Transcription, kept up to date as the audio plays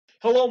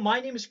Hello, my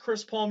name is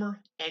Chris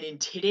Palmer, and in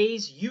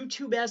today's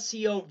YouTube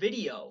SEO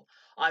video,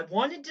 I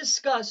want to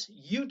discuss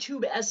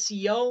YouTube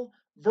SEO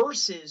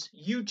versus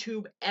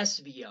YouTube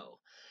SVO.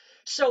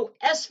 So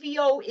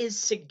SVO is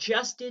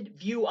suggested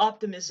view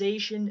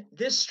optimization.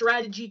 This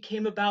strategy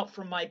came about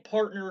from my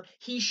partner.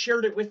 He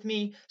shared it with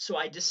me, so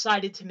I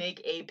decided to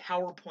make a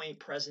PowerPoint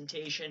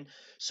presentation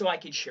so I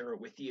could share it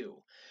with you.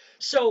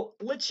 So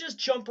let's just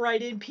jump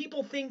right in.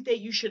 People think that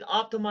you should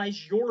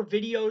optimize your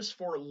videos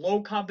for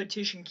low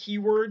competition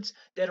keywords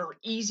that are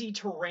easy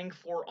to rank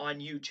for on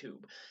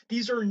YouTube.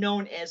 These are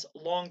known as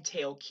long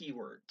tail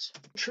keywords.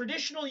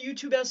 Traditional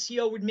YouTube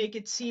SEO would make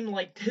it seem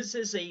like this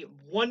is a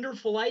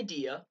wonderful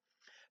idea,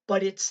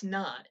 but it's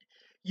not.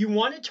 You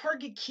want to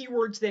target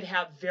keywords that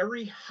have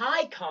very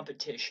high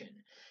competition.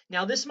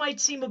 Now, this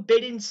might seem a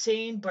bit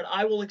insane, but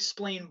I will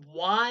explain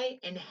why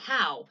and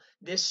how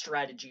this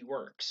strategy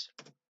works.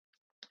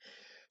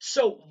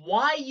 So,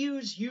 why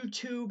use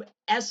YouTube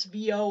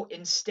SVO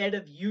instead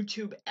of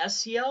YouTube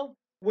SEO?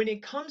 When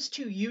it comes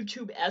to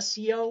YouTube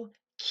SEO,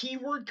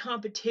 keyword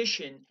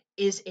competition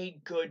is a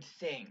good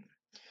thing.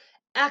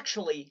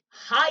 Actually,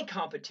 high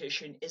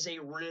competition is a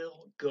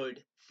real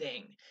good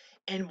thing.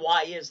 And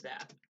why is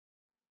that?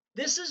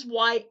 This is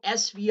why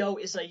SVO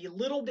is a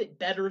little bit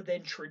better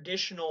than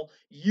traditional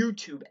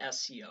YouTube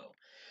SEO.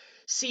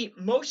 See,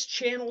 most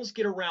channels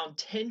get around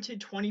 10 to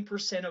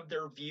 20% of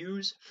their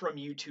views from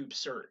YouTube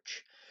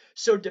search.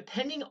 So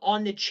depending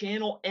on the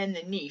channel and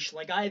the niche,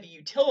 like I have a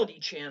utility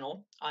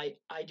channel, I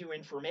do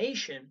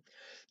information,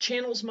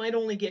 channels might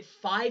only get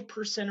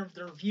 5% of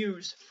their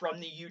views from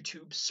the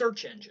YouTube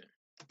search engine.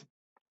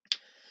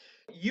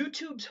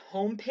 YouTube's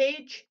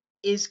homepage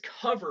is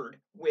covered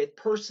with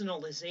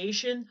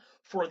personalization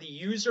for the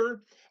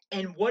user,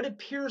 and what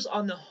appears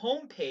on the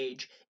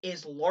homepage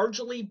is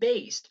largely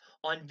based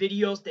on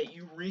videos that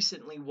you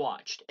recently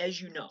watched,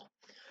 as you know.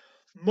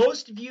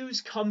 Most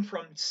views come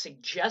from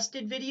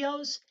suggested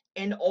videos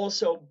and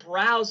also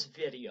browse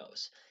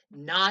videos,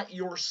 not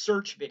your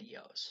search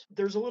videos.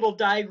 There's a little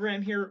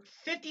diagram here.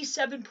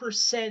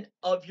 57%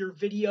 of your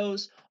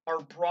videos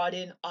are brought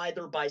in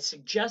either by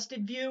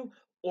suggested view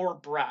or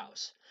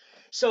browse.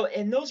 So,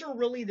 and those are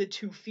really the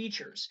two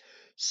features.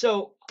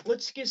 So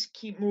let's just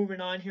keep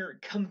moving on here.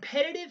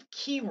 Competitive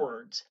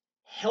keywords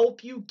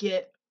help you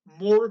get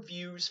more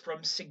views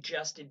from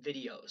suggested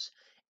videos.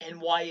 And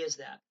why is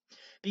that?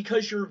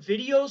 Because your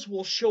videos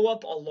will show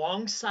up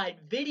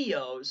alongside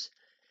videos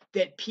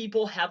that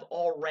people have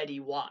already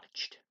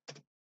watched.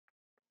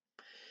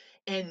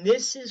 And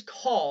this is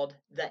called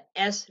the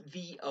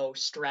SVO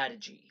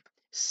strategy,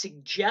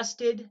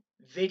 suggested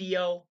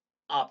video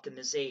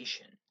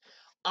optimization.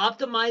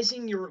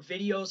 Optimizing your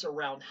videos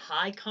around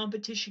high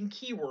competition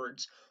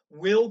keywords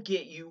will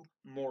get you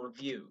more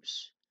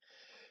views.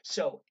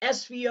 So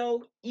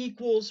SVO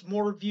equals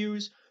more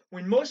views.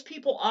 When most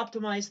people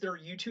optimize their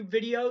YouTube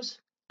videos,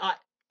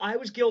 I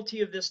was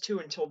guilty of this too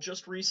until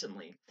just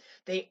recently.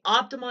 They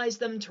optimize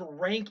them to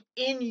rank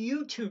in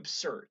YouTube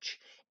search,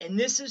 and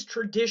this is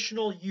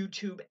traditional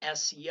YouTube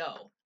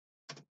SEO.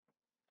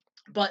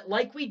 But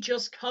like we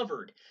just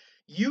covered,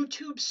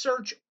 YouTube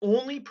search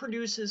only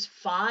produces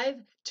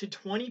 5 to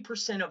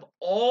 20% of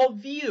all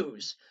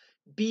views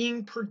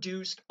being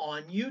produced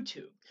on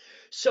YouTube.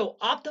 So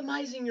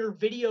optimizing your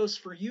videos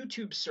for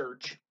YouTube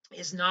search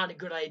is not a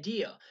good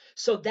idea.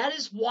 So that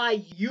is why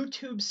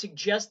YouTube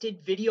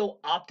suggested video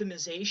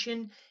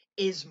optimization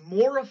is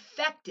more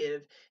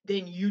effective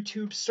than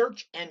YouTube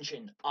search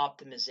engine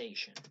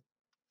optimization.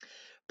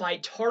 By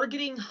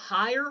targeting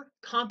higher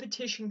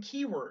competition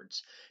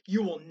keywords,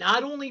 you will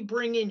not only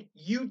bring in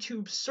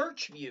YouTube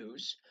search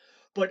views,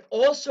 but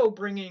also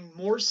bring in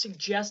more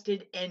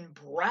suggested and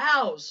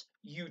browse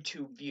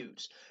YouTube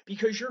views,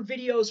 because your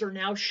videos are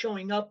now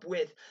showing up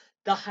with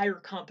the higher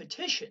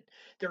competition.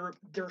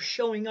 They're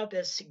showing up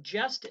as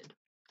suggested.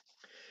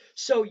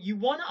 So you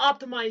want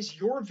to optimize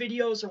your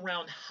videos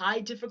around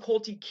high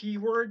difficulty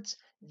keywords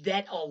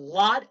that a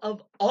lot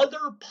of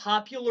other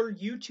popular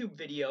YouTube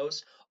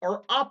videos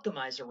are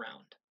optimized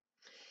around.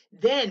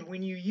 Then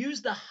when you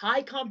use the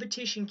high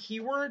competition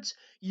keywords,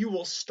 you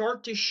will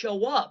start to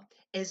show up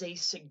as a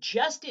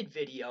suggested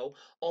video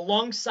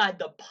alongside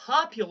the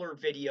popular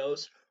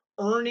videos,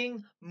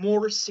 earning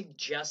more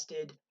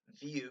suggested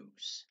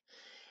views.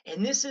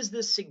 And this is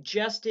the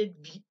suggested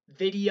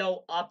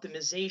video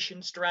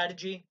optimization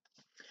strategy.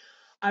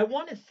 I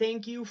want to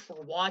thank you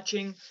for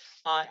watching.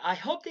 I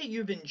hope that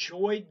you've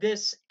enjoyed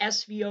this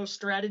SVO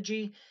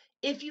strategy.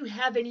 If you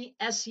have any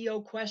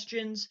SEO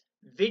questions,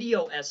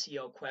 video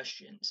SEO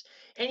questions,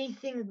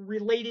 anything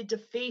related to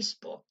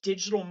Facebook,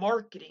 digital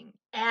marketing,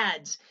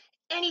 ads,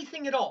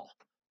 anything at all,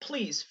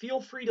 please feel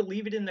free to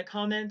leave it in the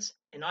comments,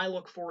 and I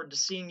look forward to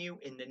seeing you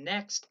in the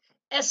next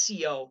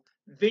SEO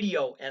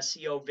video.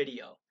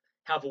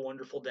 Have a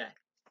wonderful day.